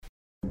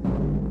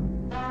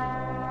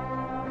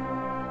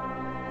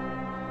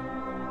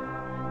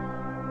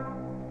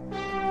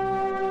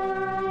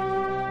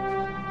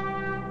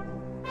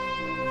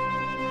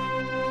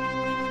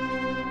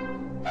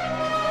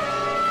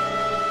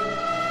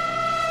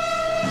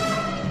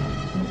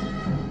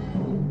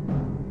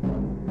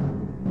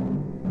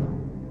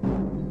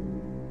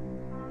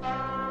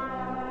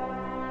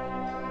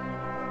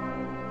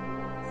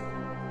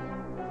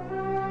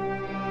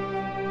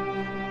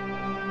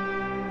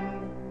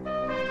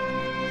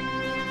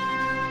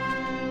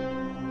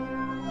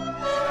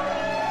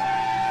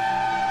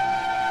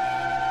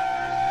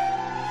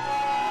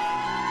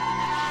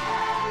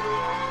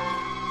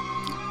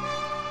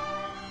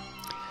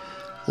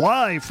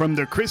Live from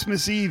the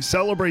Christmas Eve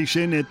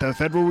celebration at the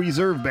Federal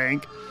Reserve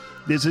Bank,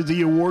 this is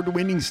the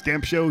award-winning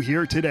Stamp Show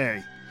Here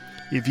Today.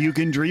 If you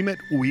can dream it,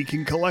 we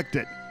can collect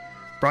it.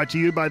 Brought to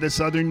you by the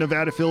Southern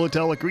Nevada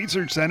Philatelic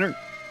Research Center,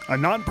 a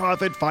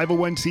nonprofit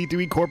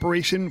 501c3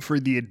 corporation for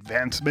the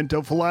advancement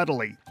of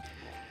philately.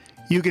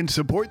 You can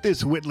support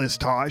this witless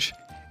tosh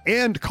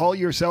and call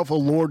yourself a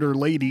lord or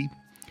lady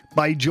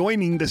by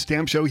joining the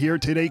Stamp Show Here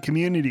Today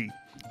community.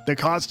 The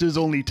cost is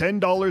only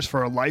 $10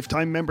 for a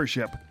lifetime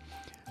membership.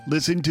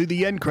 Listen to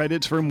the end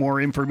credits for more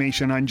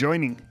information on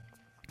joining.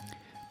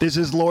 This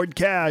is Lord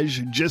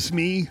Cash, just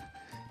me.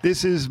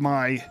 This is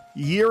my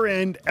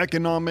year-end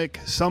economic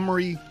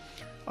summary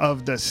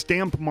of the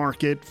stamp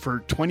market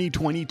for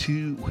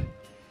 2022.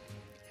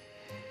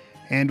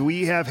 And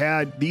we have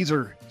had, these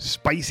are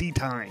spicy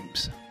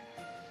times.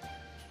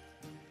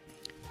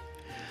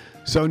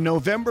 So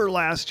November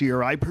last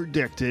year, I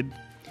predicted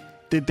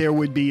that there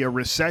would be a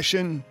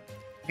recession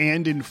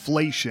and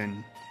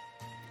inflation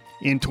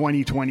in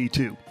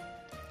 2022.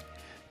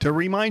 To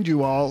remind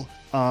you all,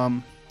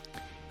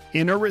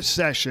 in a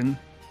recession,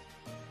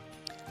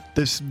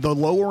 the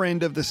lower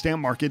end of the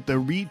stamp market, the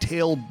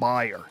retail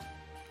buyer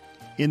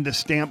in the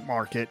stamp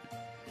market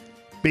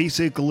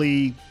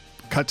basically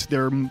cuts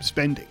their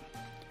spending.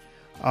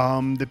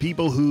 The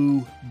people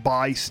who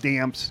buy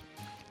stamps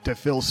to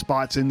fill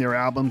spots in their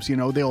albums, you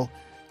know,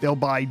 they'll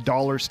buy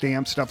dollar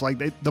stamps, stuff like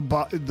that.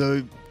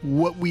 The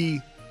what we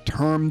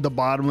term the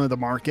bottom of the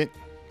market,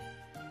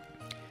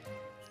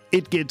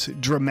 it gets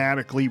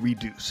dramatically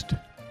reduced.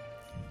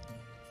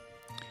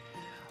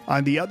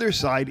 On the other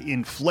side,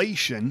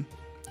 inflation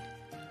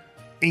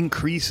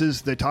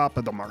increases the top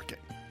of the market,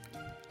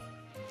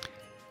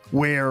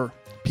 where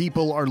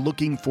people are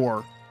looking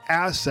for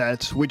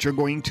assets which are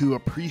going to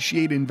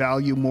appreciate in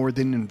value more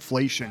than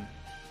inflation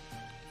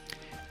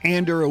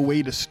and are a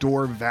way to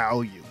store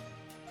value.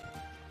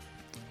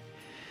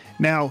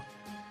 Now,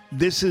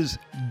 this is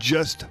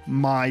just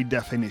my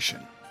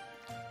definition.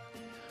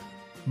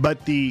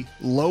 But the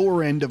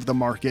lower end of the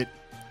market,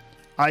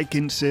 I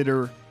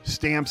consider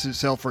stamps that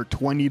sell for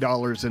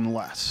 $20 and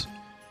less.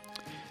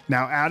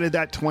 Now, out of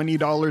that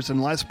 $20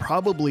 and less,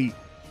 probably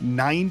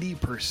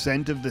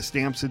 90% of the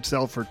stamps that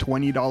sell for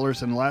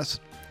 $20 and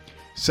less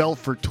sell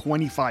for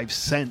 25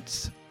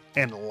 cents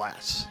and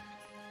less.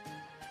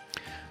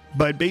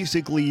 But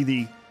basically,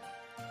 the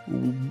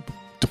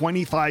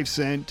 25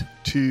 cent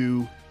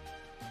to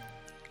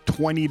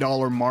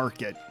 $20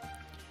 market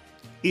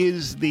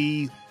is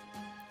the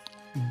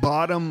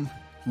bottom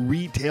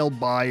retail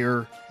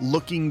buyer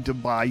looking to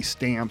buy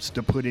stamps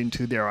to put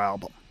into their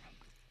album.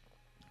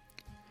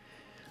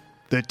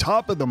 The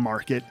top of the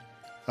market,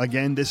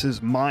 again, this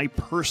is my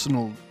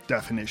personal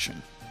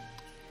definition,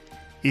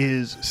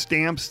 is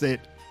stamps that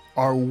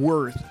are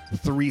worth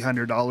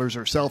 $300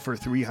 or sell for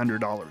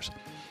 $300.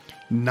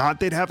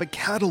 Not that have a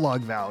catalog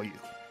value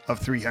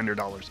of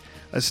 $300.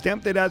 A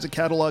stamp that has a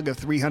catalog of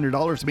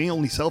 $300 may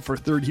only sell for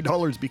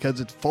 $30 because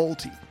it's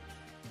faulty.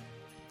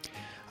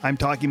 I'm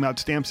talking about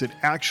stamps that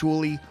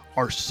actually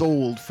are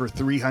sold for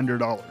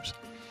 $300.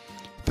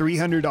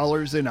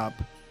 $300 and up,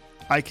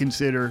 I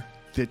consider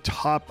the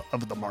top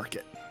of the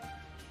market.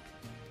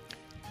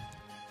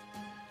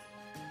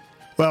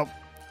 Well,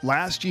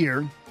 last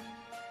year,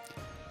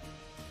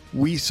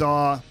 we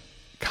saw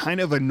kind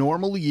of a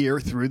normal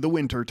year through the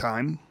winter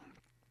time,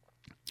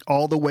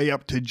 all the way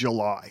up to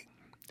July.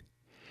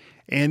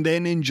 And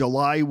then in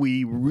July,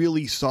 we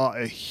really saw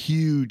a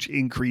huge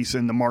increase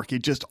in the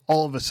market. Just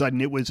all of a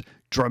sudden, it was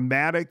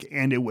dramatic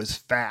and it was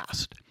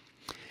fast.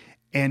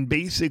 And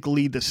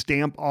basically the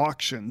stamp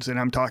auctions, and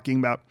I'm talking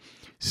about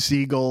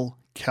Seagull,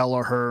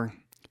 Kelleher,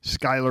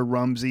 Schuyler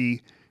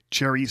Rumsey,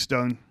 Cherry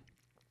Stone,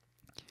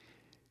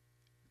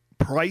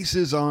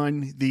 prices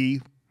on the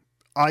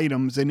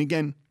items. And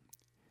again,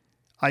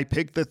 I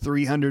picked the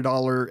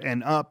 $300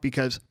 and up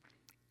because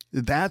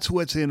that's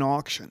what's in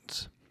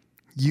auctions.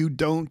 You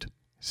don't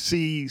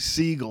see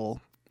Seagull,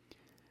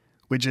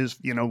 which is,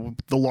 you know,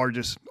 the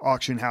largest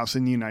auction house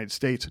in the United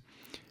States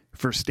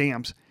for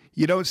stamps.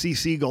 You don't see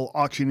Seagull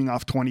auctioning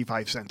off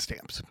 25-cent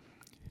stamps.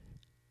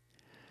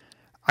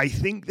 I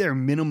think their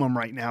minimum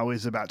right now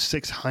is about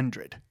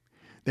 600.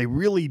 They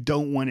really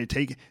don't want to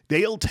take it.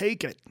 They'll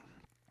take it,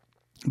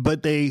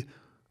 but they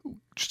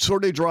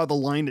sort of draw the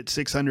line at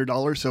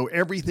 $600, so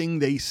everything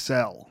they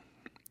sell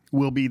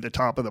will be the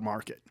top of the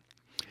market.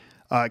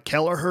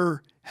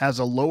 Kelleher has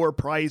a lower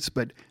price,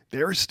 but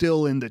they're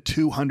still in the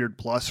 200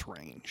 plus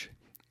range.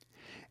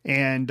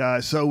 And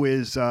so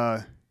is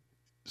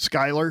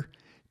Schuyler.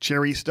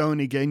 Cherry Stone,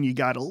 again, you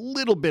got a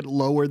little bit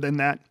lower than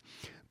that.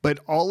 But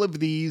all of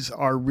these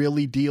are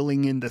really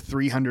dealing in the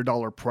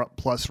 $300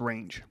 plus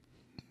range.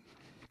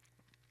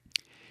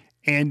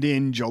 And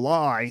in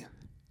July,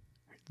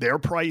 their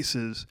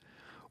prices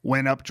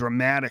went up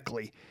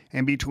dramatically.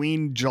 And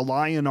between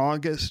July and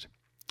August,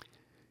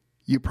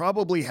 you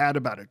probably had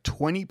about a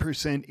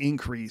 20%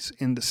 increase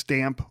in the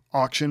stamp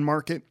auction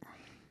market.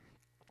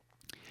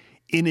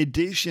 In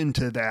addition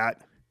to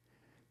that,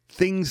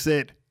 things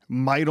that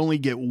might only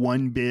get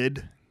one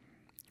bid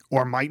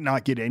or might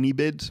not get any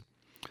bids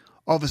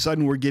all of a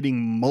sudden we're getting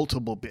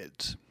multiple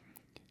bids.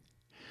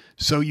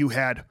 So you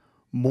had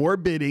more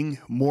bidding,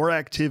 more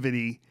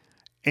activity,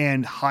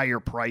 and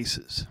higher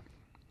prices.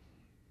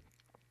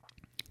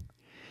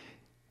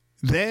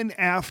 Then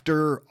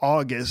after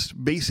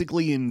August,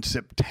 basically in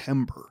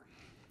September,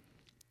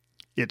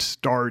 it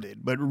started,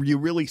 but you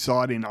really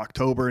saw it in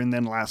October and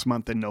then last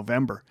month in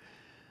November.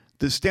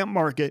 The stamp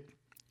market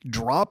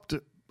dropped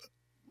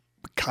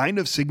kind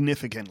of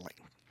significantly.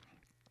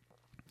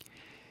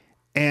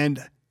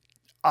 And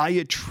I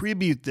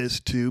attribute this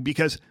to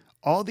because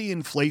all the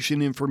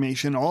inflation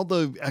information, all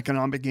the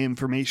economic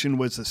information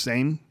was the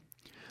same.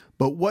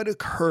 But what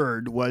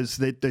occurred was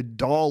that the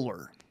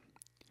dollar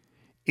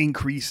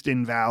increased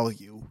in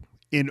value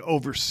in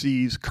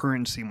overseas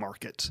currency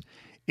markets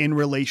in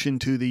relation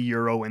to the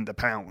euro and the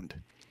pound.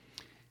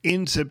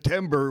 In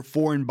September,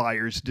 foreign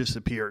buyers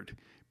disappeared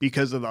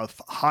because of the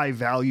high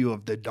value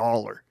of the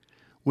dollar,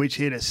 which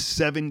hit a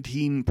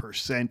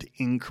 17%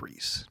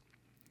 increase.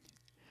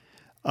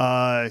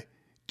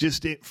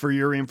 For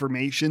your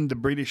information, the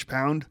British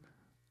pound,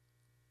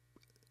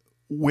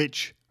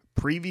 which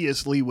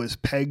previously was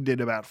pegged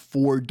at about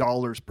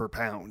 $4 per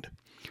pound,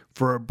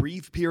 for a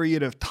brief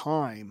period of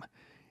time,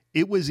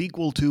 it was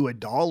equal to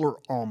 $1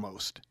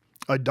 almost.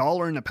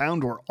 $1 and a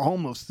pound were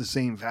almost the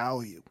same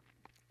value.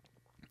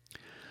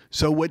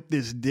 So what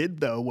this did,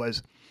 though,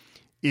 was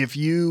if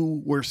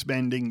you were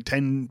spending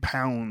 10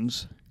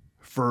 pounds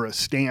for a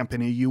stamp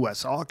in a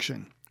U.S.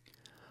 auction,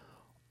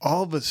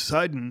 all of a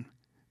sudden,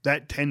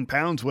 that 10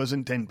 pounds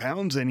wasn't 10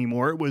 pounds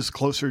anymore. It was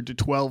closer to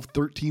 12,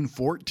 13,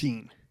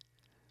 14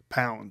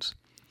 pounds.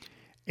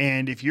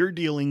 And if you're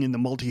dealing in the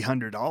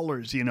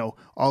multi-$100s,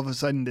 all of a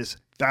sudden this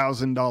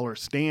 $1,000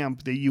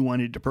 stamp that you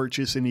wanted to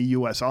purchase in a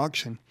U.S.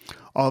 auction,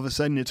 all of a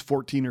sudden it's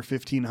 $1,400 or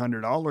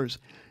 $1,500.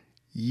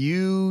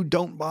 You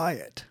don't buy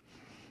it.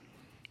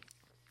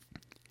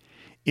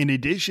 In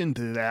addition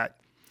to that,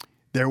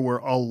 there were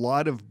a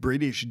lot of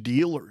British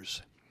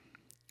dealers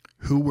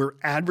who were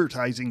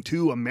advertising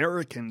to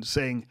Americans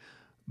saying,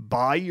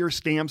 buy your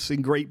stamps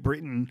in Great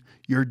Britain,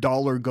 your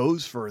dollar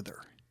goes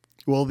further.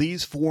 Well,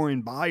 these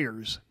foreign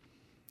buyers,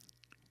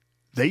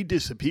 they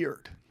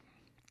disappeared.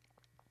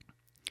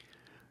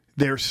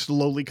 They're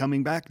slowly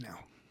coming back now.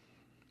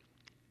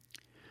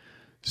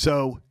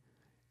 So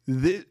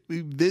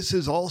this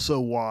is also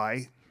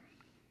why,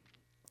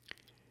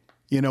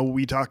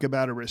 we talk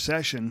about a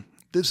recession.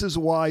 This is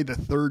why the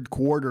third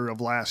quarter of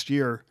last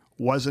year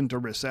wasn't a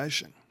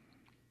recession.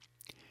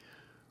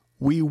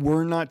 We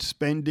were not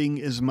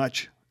spending as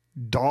much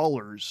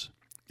dollars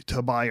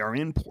to buy our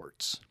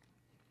imports.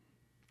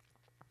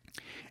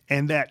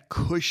 And that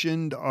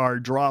cushioned our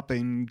drop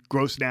in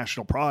gross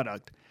national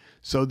product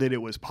so that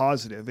it was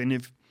positive. And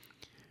if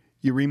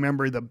you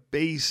remember, the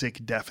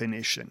basic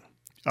definition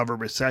of a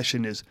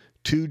recession is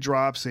 2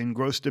 drops in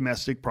gross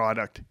domestic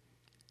product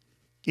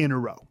in a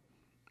row.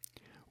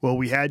 Well,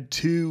 we had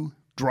 2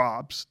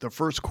 drops. The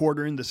first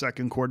quarter and the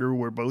second quarter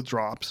were both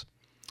drops.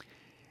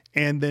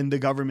 And then the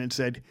government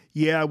said,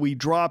 yeah, we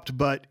dropped,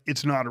 but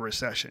it's not a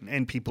recession.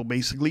 And people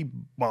basically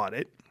bought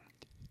it.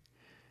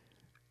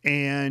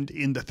 And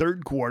in the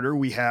third quarter,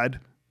 we had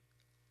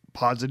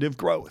positive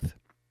growth.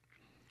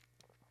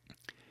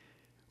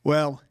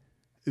 Well,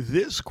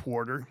 this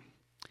quarter,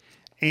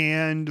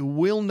 and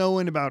we'll know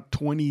in about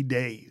 20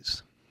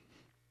 days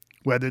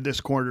whether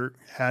this quarter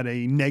had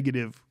a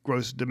negative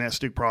gross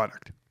domestic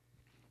product.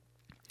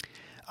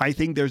 I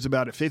think there's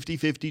about a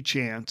 50-50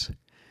 chance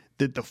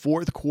that the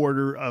fourth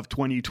quarter of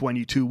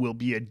 2022 will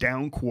be a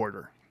down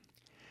quarter.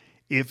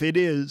 If it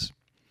is,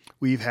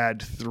 we've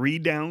had 3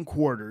 down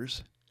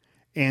quarters,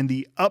 and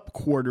the up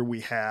quarter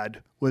we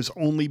had was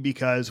only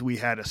because we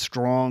had a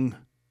strong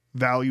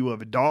value of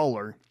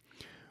 $1,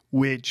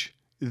 which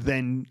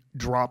then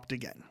dropped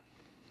again.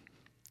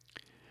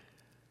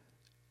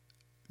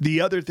 The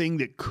other thing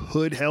that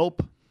could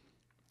help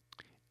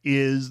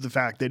is the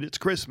fact that it's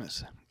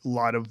Christmas. A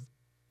lot of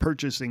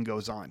purchasing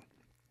goes on.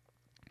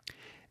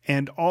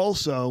 And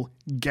also,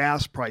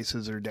 gas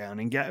prices are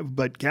down.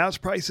 But gas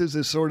prices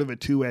is sort of a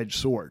two-edged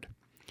sword.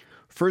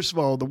 First of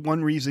all, the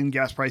one reason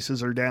gas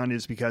prices are down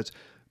is because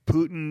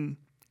Putin,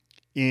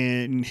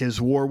 in his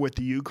war with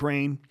the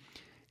Ukraine,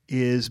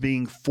 is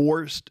being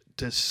forced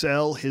to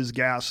sell his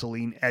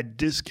gasoline at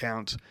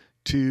discounts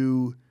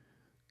to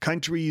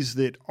countries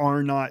that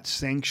are not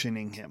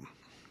sanctioning him.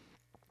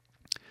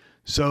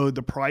 So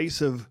the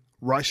price of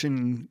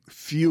Russian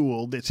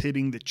fuel that's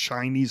hitting the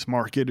Chinese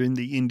market and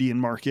the Indian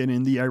market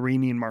and the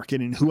Iranian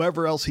market and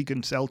whoever else he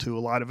can sell to, a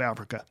lot of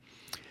Africa,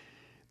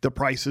 the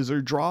prices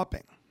are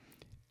dropping.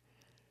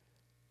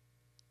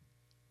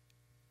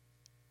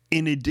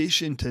 In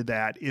addition to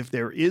that, if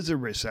there is a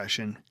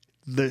recession,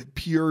 the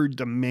pure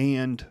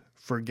demand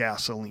for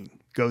gasoline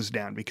goes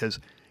down because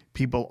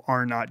people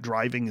are not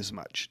driving as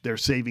much. They're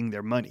saving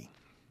their money.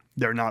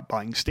 They're not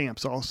buying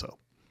stamps also.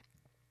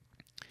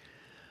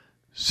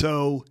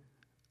 So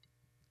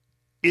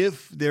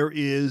if there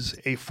is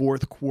a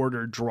fourth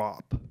quarter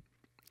drop,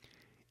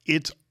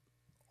 it's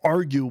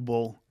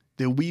arguable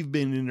that we've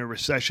been in a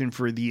recession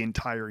for the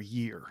entire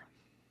year.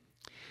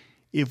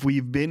 if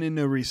we've been in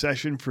a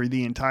recession for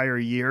the entire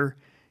year,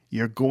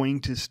 you're going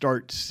to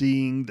start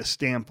seeing the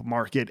stamp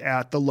market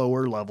at the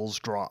lower levels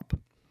drop.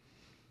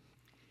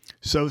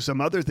 So some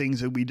other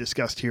things that we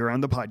discussed here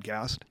on the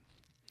podcast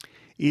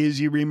is,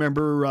 you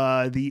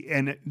remember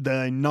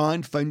the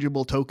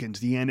non-fungible tokens,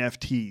 the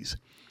NFTs.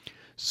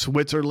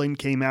 Switzerland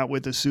came out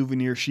with a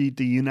souvenir sheet.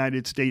 The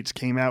United States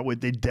came out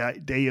with the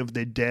Day of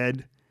the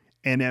Dead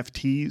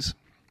NFTs.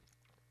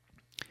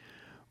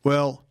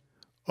 Well,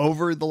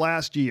 over the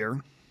last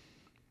year,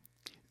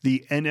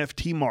 the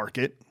NFT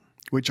market,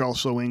 which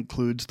also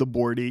includes the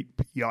Bored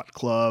Ape Yacht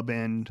Club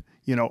and,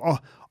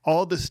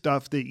 all the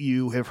stuff that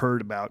you have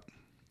heard about,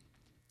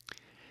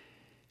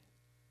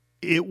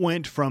 it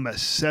went from a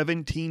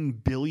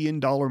 $17 billion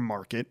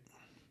market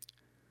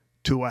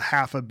to a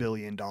 $500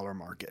 million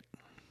market.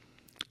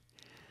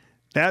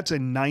 That's a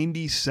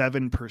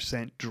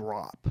 97%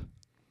 drop.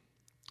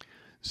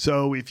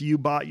 So if you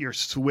bought your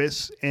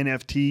Swiss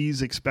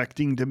NFTs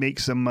expecting to make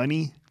some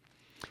money,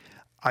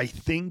 I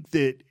think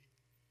that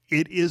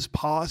it is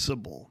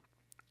possible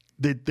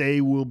that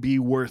they will be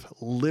worth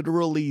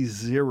literally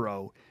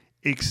zero,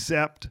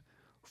 except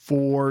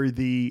for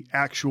the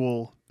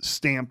actual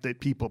stamp that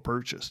people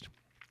purchased.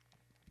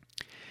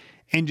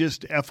 And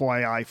just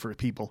FYI for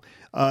people,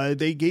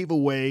 they gave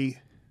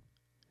away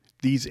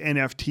these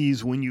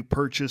NFTs when you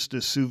purchased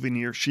a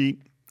souvenir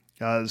sheet.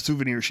 The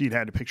souvenir sheet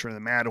had a picture of the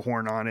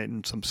Matterhorn on it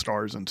and some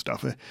stars and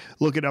stuff.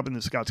 Look it up in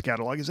the Scotts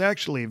catalog. It's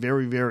actually a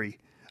very, very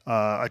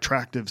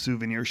attractive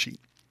souvenir sheet.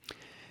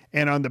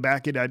 And on the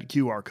back, it had a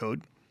QR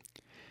code.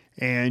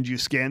 And you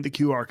scanned the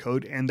QR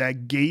code, and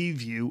that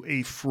gave you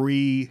a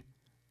free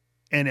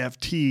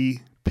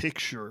NFT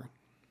picture.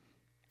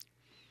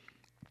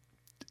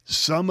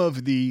 Some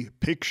of the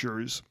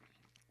pictures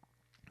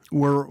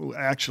were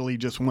actually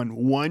just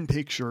one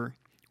picture,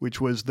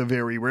 which was the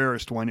very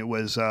rarest one. It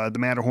was the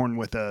Matterhorn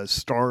with a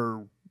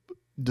star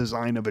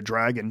design of a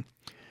dragon.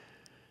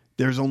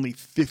 There's only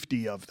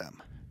 50 of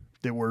them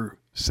that were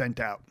sent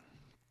out.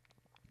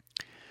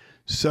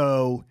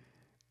 So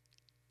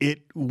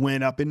it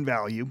went up in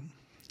value,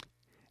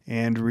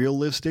 and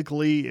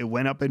realistically it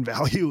went up in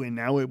value, and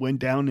now it went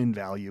down in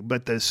value.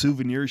 But the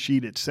souvenir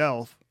sheet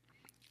itself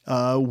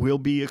will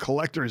be a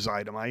collector's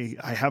item. I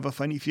have a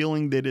funny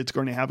feeling that it's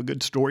going to have a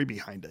good story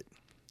behind it.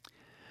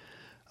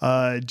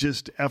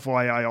 Just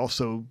FYI,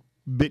 also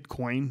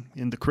Bitcoin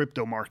in the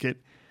crypto market.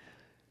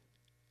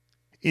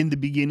 In the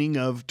beginning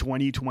of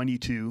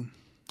 2022,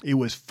 it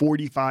was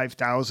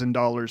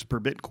 $45,000 per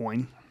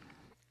Bitcoin.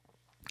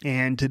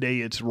 And today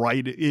it's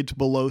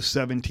below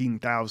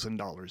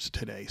 $17,000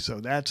 today. So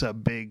that's a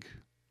big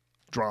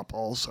drop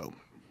also.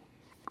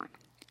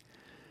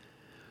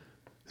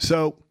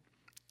 So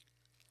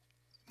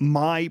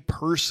my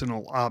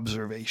personal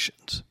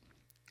observations,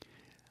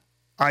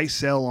 I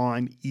sell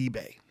on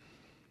eBay.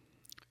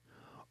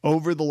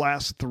 Over the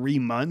last 3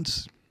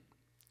 months,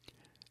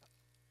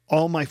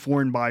 all my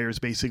foreign buyers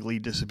basically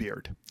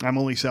disappeared. I'm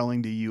only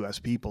selling to U.S.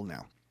 people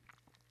now.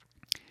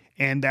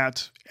 And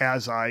that's,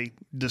 as I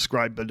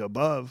described it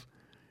above,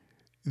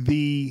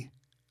 the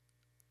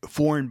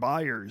foreign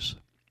buyers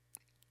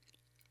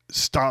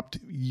stopped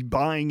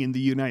buying in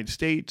the United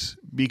States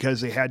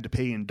because they had to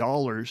pay in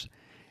dollars,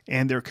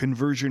 and their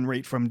conversion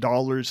rate from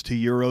dollars to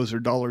euros or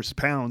dollars to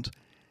pounds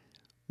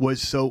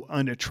was so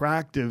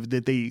unattractive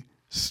that they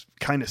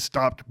kind of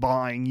stopped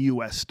buying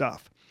U.S.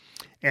 stuff.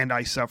 And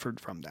I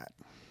suffered from that.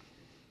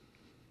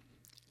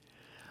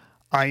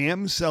 I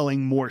am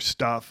selling more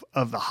stuff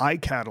of the high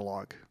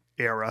catalog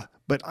era,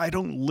 but I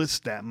don't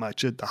list that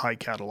much at the high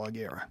catalog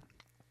era.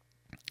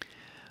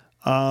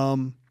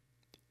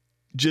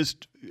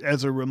 Just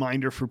as a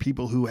reminder for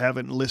people who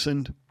haven't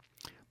listened,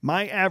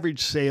 my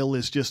average sale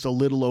is just a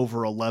little over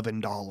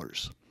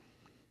 $11.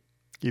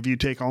 If you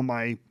take all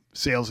my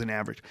sales in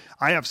average,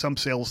 I have some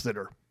sales that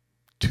are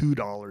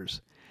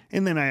 $2,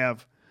 and then I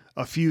have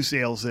a few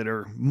sales that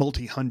are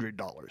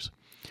multi-$100.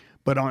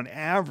 But on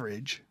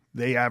average,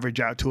 they average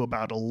out to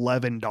about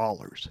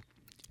 $11.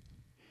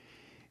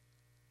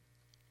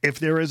 If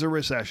there is a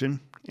recession,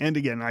 and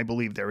again, I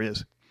believe there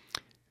is,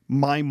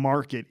 my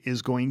market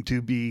is going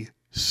to be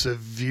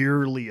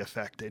severely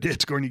affected.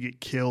 It's going to get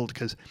killed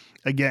because,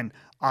 again,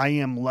 I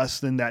am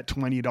less than that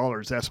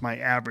 $20. That's my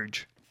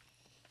average.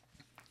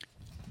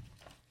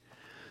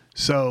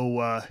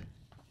 So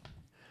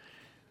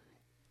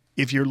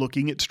if you're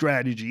looking at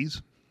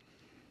strategies,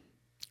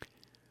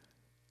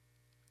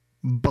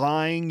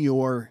 buying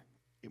your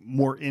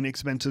more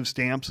inexpensive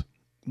stamps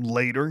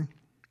later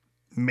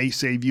may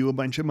save you a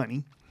bunch of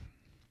money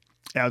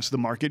as the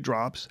market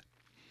drops.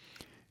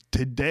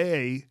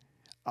 Today,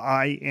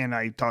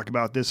 I talk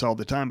about this all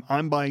the time,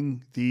 I'm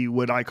buying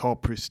what I call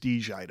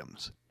prestige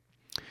items.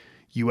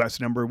 U.S.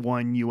 number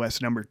 1,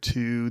 U.S. number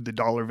 2, the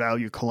dollar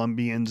value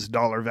Colombians,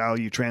 dollar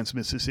value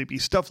Trans-Mississippi,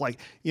 stuff like,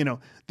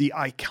 the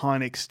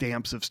iconic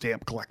stamps of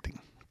stamp collecting.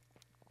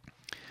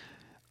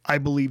 I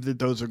believe that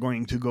those are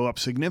going to go up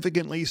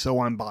significantly,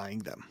 so I'm buying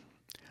them.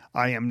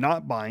 I am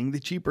not buying the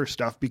cheaper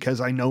stuff because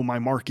I know my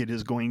market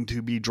is going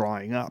to be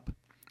drying up.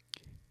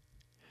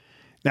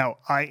 Now,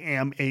 I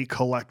am a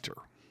collector,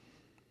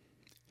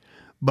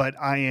 but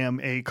I am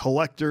a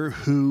collector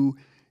who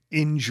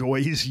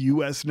enjoys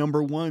U.S.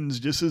 number ones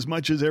just as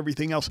much as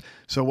everything else.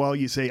 So while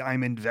you say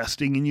I'm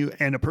investing in you,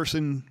 and a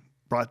person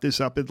brought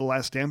this up at the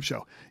last stamp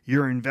show,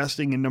 you're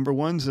investing in number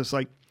ones. It's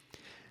like,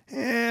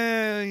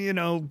 I'm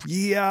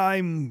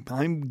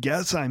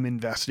guess I'm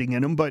investing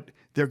in them, but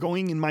they're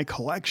going in my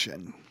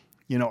collection.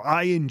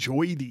 I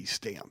enjoy these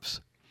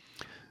stamps.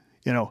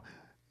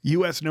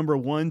 U.S. number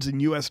ones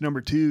and U.S. number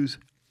twos,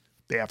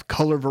 they have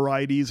color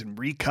varieties and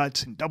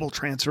recuts and double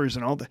transfers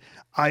and all that.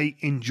 I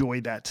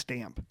enjoy that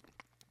stamp.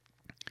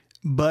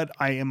 But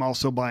I am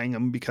also buying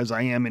them because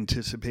I am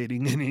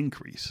anticipating an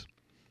increase.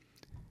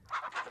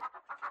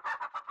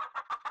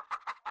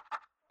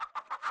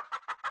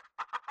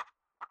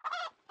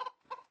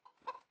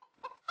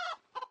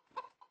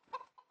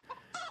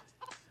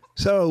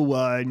 So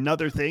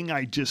another thing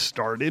I just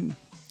started.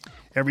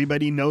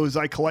 Everybody knows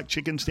I collect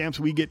chicken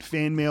stamps. We get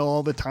fan mail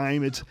all the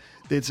time. It's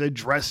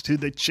addressed to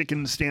the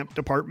chicken stamp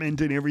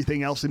department and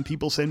everything else. And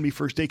people send me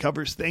first day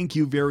covers. Thank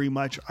you very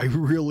much. I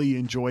really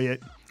enjoy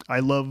it. I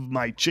love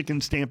my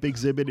chicken stamp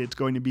exhibit. It's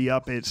going to be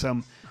up at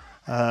some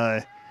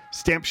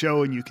stamp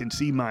show, and you can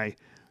see my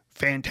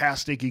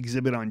fantastic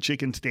exhibit on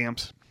chicken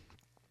stamps.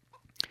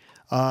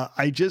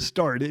 I just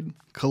started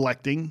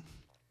collecting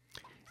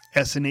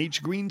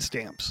S&H green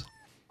stamps.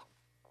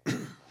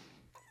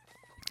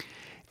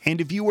 And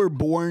if you were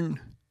born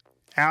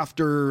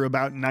after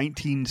about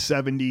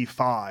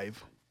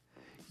 1975,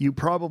 you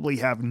probably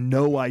have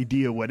no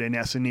idea what an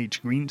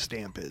S&H green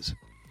stamp is.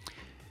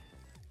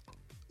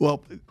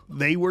 Well,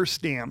 they were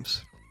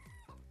stamps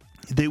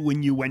that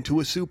when you went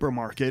to a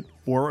supermarket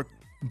or a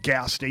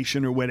gas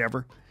station or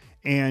whatever,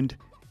 and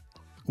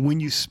when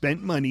you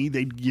spent money,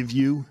 they'd give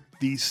you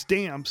these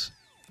stamps,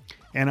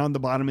 and on the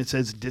bottom it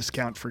says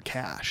discount for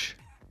cash.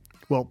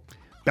 Well,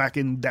 back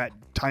in that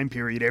time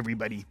period,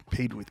 everybody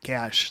paid with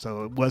cash,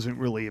 so it wasn't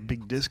really a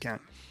big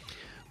discount.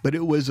 But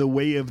it was a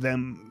way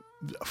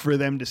for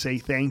them to say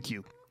thank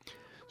you.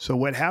 So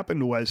what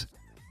happened was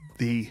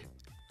the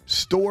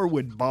store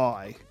would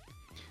buy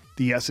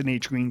the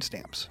S&H green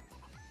stamps,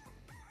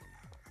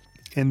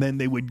 and then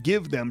they would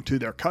give them to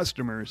their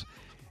customers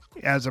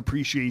as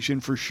appreciation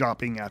for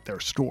shopping at their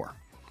store.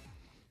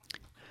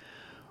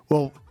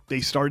 Well,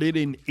 they started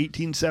in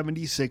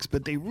 1876,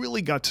 but they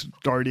really got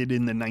started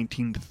in the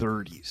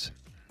 1930s.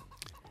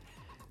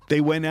 They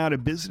went out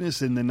of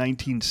business in the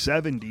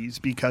 1970s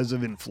because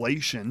of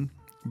inflation,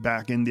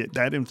 back in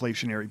that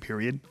inflationary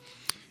period,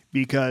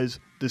 because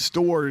the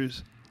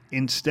stores,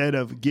 instead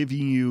of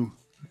giving you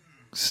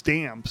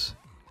stamps,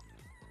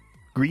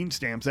 green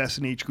stamps,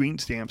 S&H green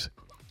stamps,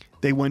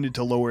 they wanted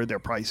to lower their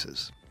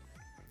prices.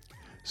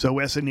 So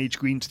S&H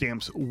green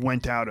stamps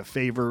went out of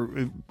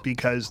favor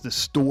because the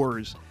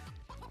stores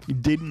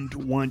didn't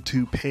want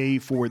to pay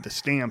for the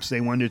stamps. They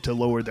wanted to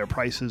lower their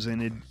prices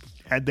and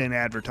then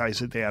advertise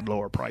that they had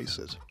lower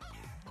prices.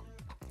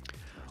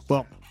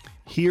 Well,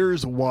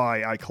 here's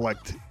why I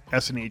collect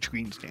S&H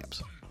green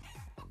stamps.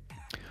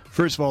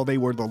 First of all, they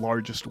were the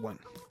largest one.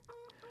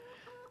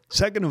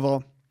 Second of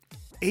all,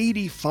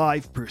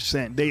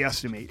 85%, they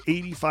estimate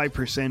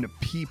 85% of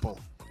people,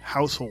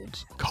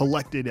 households,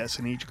 collected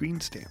S&H green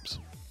stamps.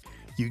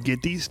 You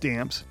get these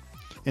stamps,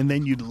 and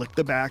then you'd lick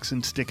the backs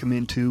and stick them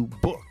into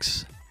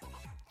books.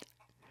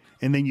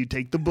 And then you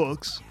take the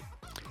books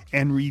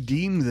and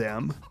redeem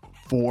them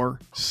for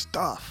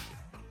stuff.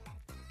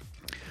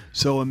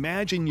 So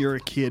imagine you're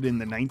a kid in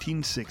the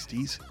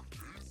 1960s.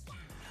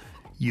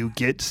 You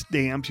get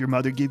stamps. Your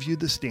mother gives you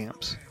the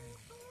stamps.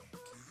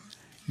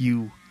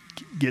 You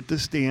get the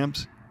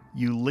stamps.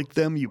 You lick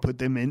them. You put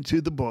them into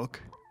the book.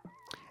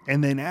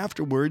 And then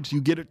afterwards, you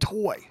get a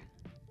toy.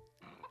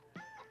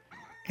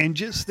 And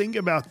just think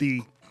about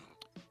the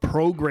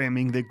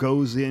programming that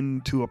goes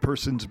into a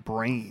person's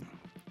brain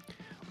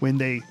when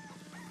they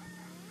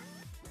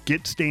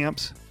get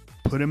stamps,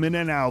 put them in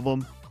an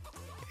album,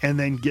 and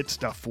then get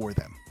stuff for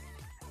them.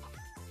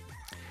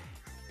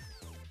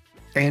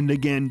 And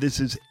again, this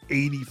is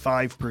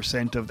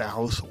 85% of the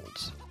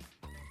households.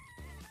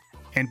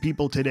 And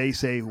people today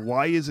say,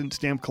 why isn't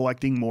stamp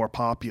collecting more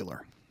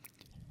popular?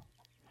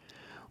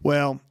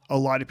 Well, a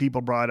lot of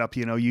people brought up,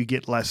 you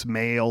get less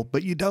mail,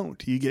 but you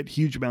don't. You get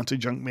huge amounts of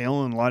junk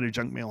mail, and a lot of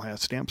junk mail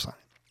has stamps on it.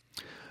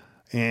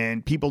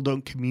 And people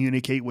don't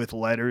communicate with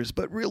letters,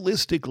 but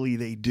realistically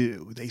they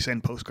do. They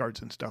send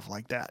postcards and stuff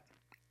like that.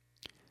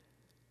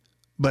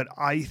 But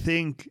I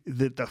think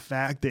that the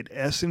fact that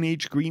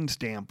S&H green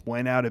stamp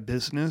went out of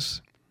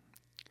business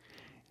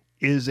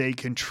is a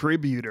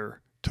contributor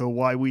to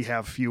why we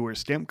have fewer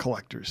stamp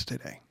collectors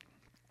today.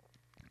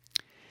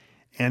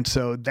 And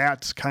so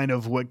that's kind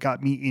of what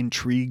got me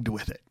intrigued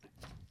with it.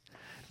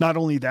 Not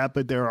only that,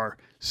 but there are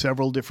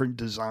several different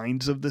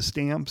designs of the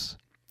stamps.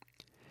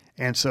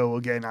 And so,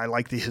 again, I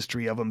like the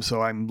history of them,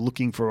 so I'm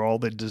looking for all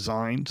the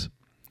designs.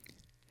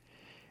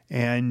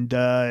 And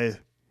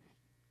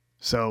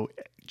so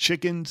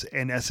chickens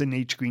and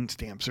S&H green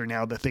stamps are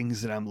now the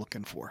things that I'm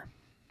looking for.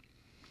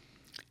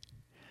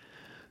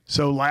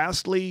 So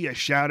lastly, a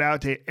shout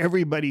out to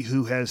everybody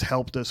who has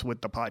helped us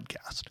with the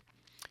podcast.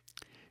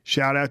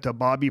 Shout out to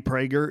Bobby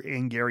Prager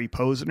and Gary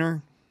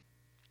Posner.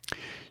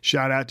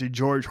 Shout out to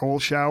George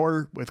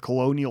Holschauer with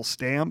Colonial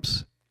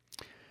Stamps.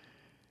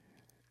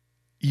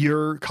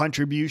 Your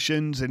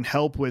contributions and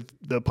help with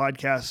the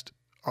podcast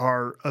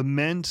are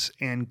immense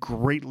and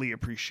greatly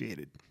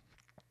appreciated.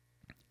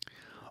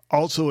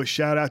 Also, a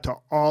shout out to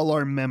all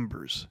our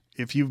members.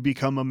 If you've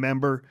become a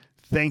member,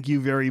 thank you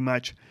very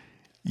much.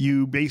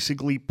 You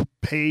basically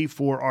pay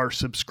for our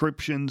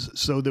subscriptions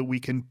so that we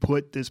can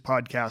put this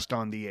podcast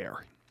on the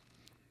air.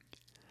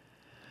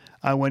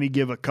 I want to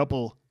give a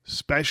couple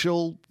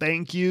special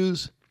thank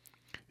yous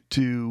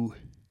to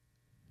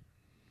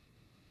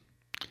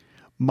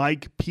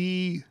Mike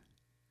P.,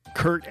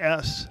 Kurt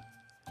S.,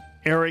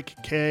 Eric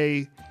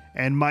K.,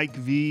 and Mike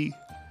V.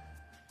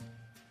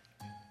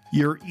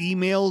 Your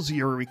emails,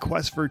 your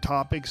requests for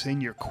topics,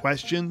 and your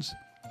questions,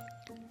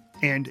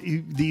 and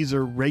these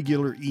are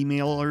regular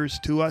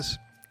emailers to us,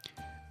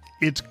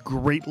 it's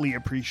greatly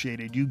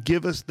appreciated. You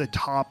give us the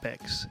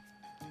topics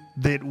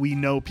that we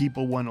know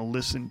people want to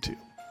listen to.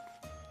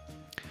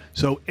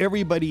 So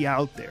everybody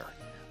out there,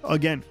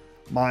 again,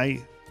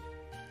 my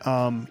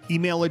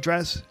email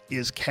address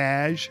is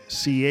CAJ,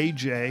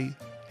 C-A-J,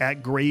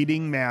 at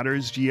Grading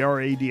Matters,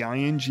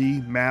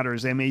 Grading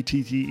Matters,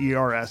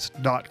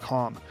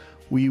 MATTERS.com.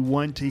 We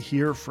want to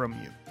hear from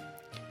you.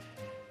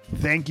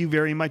 Thank you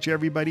very much,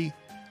 everybody.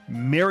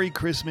 Merry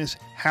Christmas,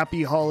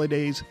 Happy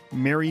Holidays,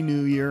 Merry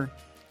New Year,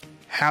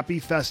 Happy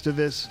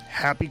Festivus,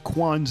 Happy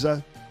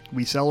Kwanzaa.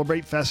 We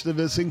celebrate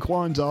Festivus and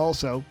Kwanzaa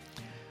also.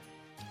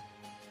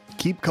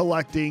 Keep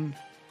collecting,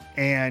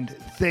 and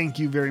thank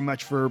you very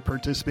much for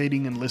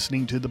participating and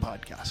listening to the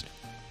podcast.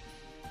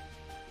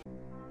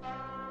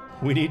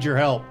 We need your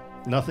help.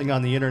 Nothing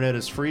on the internet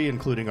is free,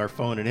 including our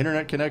phone and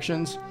internet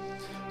connections.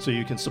 So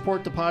you can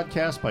support the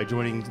podcast by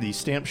joining the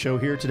Stamp Show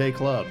Here Today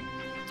Club.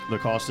 The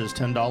cost is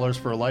 $10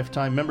 for a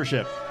lifetime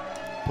membership.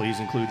 Please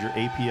include your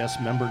APS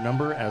member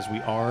number, as we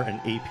are an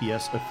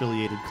APS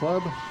affiliated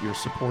club. Your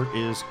support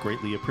is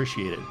greatly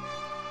appreciated.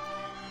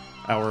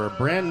 Our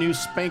brand new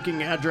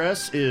spanking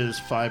address is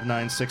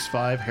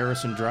 5965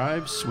 Harrison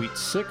Drive, Suite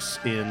 6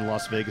 in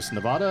Las Vegas,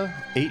 Nevada,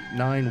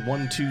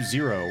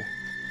 89120.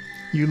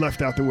 You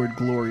left out the word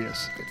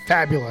glorious.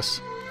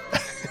 Fabulous.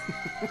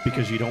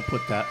 Because you don't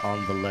put that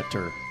on the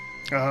letter.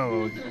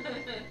 Oh.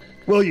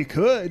 Well, you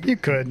could. You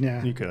could,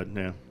 yeah. You could,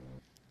 yeah.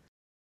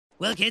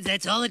 Well, kids,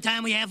 that's all the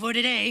time we have for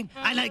today.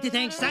 I'd like to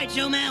thank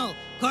Sideshow Mel,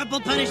 Corporal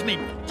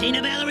Punishment,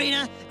 Tina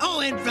Ballerina,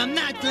 and from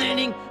Knots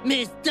Landing,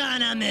 Miss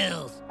Donna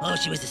Mills. Oh,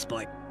 she was a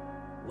sport.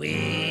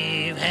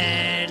 We've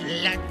had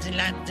lots and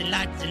lots and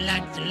lots and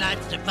lots and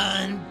lots of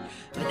fun,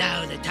 but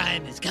now the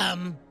time has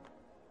come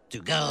to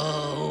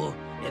go.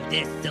 If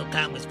this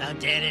Silcon was found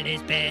dead in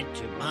his bed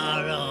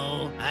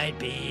tomorrow, I'd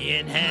be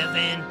in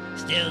heaven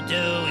still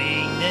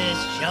doing this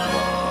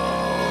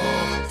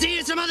show. See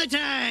you some other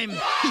time!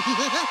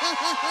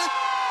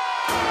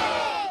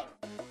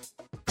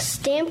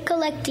 Stamp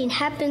collecting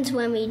happens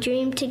when we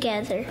dream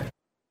together.